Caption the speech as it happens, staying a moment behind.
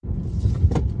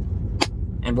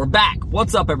And we're back.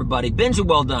 What's up, everybody? Binge and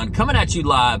Well Done coming at you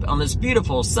live on this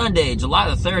beautiful Sunday,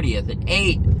 July the 30th at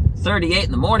 8:38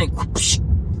 in the morning.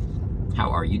 How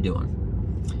are you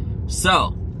doing?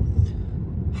 So,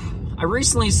 I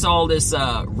recently saw this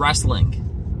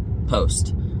wrestling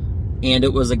post, and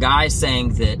it was a guy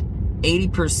saying that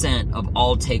 80% of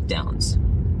all takedowns,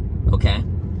 okay?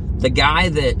 The guy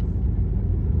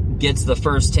that gets the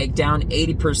first takedown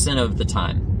 80% of the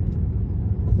time,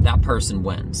 that person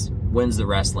wins the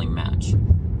wrestling match.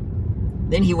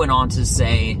 Then he went on to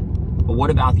say, but what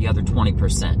about the other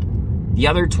 20%? The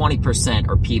other 20%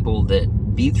 are people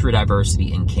that beat through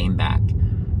adversity and came back.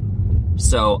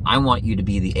 So I want you to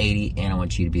be the 80 and I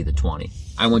want you to be the 20.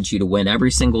 I want you to win every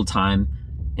single time.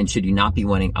 And should you not be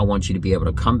winning, I want you to be able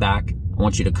to come back. I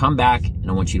want you to come back and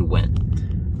I want you to win.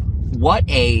 What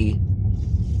a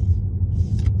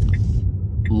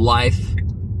life,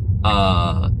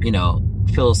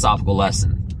 philosophical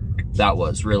lesson that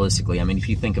was, realistically. I mean, if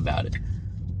you think about it.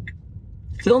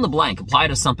 Fill in the blank, apply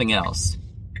to something else.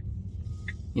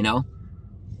 You know?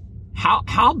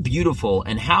 How beautiful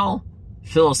and how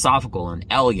philosophical and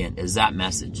elegant is that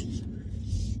message?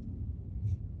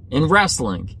 In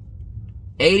wrestling,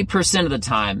 80% of the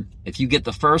time, if you get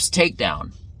the first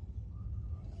takedown,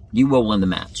 you will win the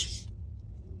match.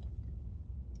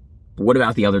 But what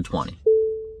about the other 20?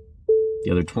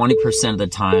 The other 20% of the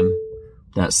time,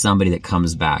 that's somebody that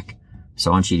comes back. So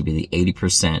I want you to be the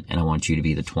 80% and I want you to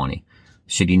be the 20.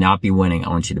 Should you not be winning, I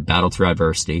want you to battle through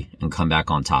adversity and come back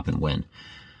on top and win.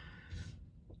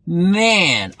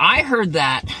 Man, I heard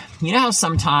that. You know how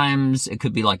sometimes it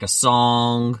could be like a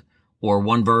song or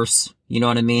one verse, you know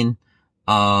what I mean?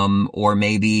 Or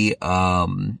maybe,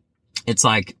 it's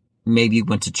like maybe you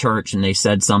went to church and they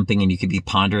said something and you could be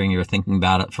pondering, you're thinking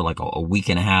about it for like a week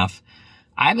and a half.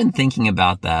 I've been thinking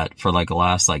about that for like the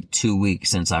last 2 weeks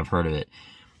since I've heard of it.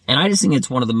 And I just think it's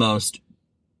one of the most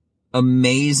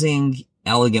amazing,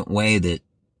 elegant way that,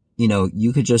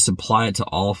 you could just apply it to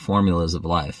all formulas of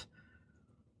life.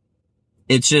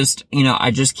 It's just,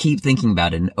 I just keep thinking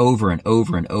about it and over and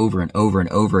over and over and over and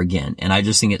over again. And I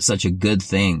just think it's such a good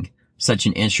thing, such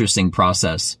an interesting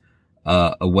process,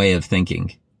 a way of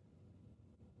thinking.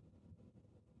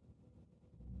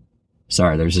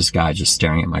 Sorry, there's this guy just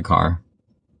staring at my car.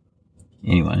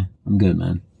 Anyway, I'm good,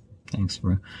 man. Thanks,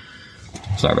 bro.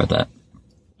 Sorry about that.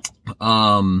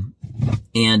 I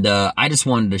just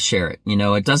wanted to share it.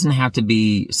 It doesn't have to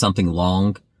be something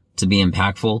long to be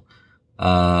impactful.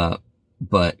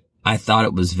 But I thought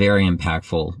it was very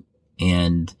impactful,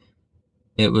 and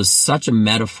it was such a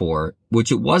metaphor,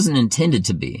 which it wasn't intended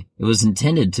to be. It was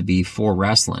intended to be for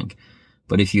wrestling.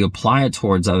 But if you apply it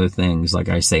towards other things, like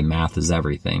I say, math is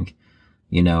everything,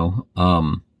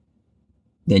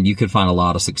 then you could find a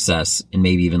lot of success and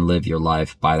maybe even live your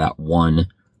life by that one,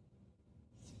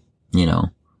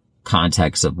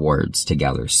 context of words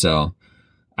together. So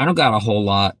I don't got a whole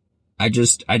lot. I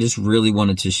just really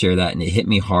wanted to share that, and it hit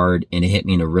me hard, and it hit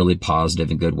me in a really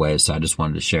positive and good way. So I just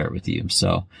wanted to share it with you.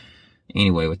 So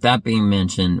anyway, with that being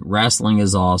mentioned, wrestling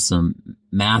is awesome.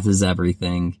 Math is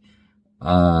everything.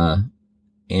 Just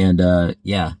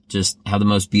have the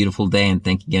most beautiful day, and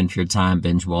thank you again for your time.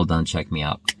 Binge Well Done. Check me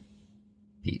out.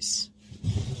 Peace.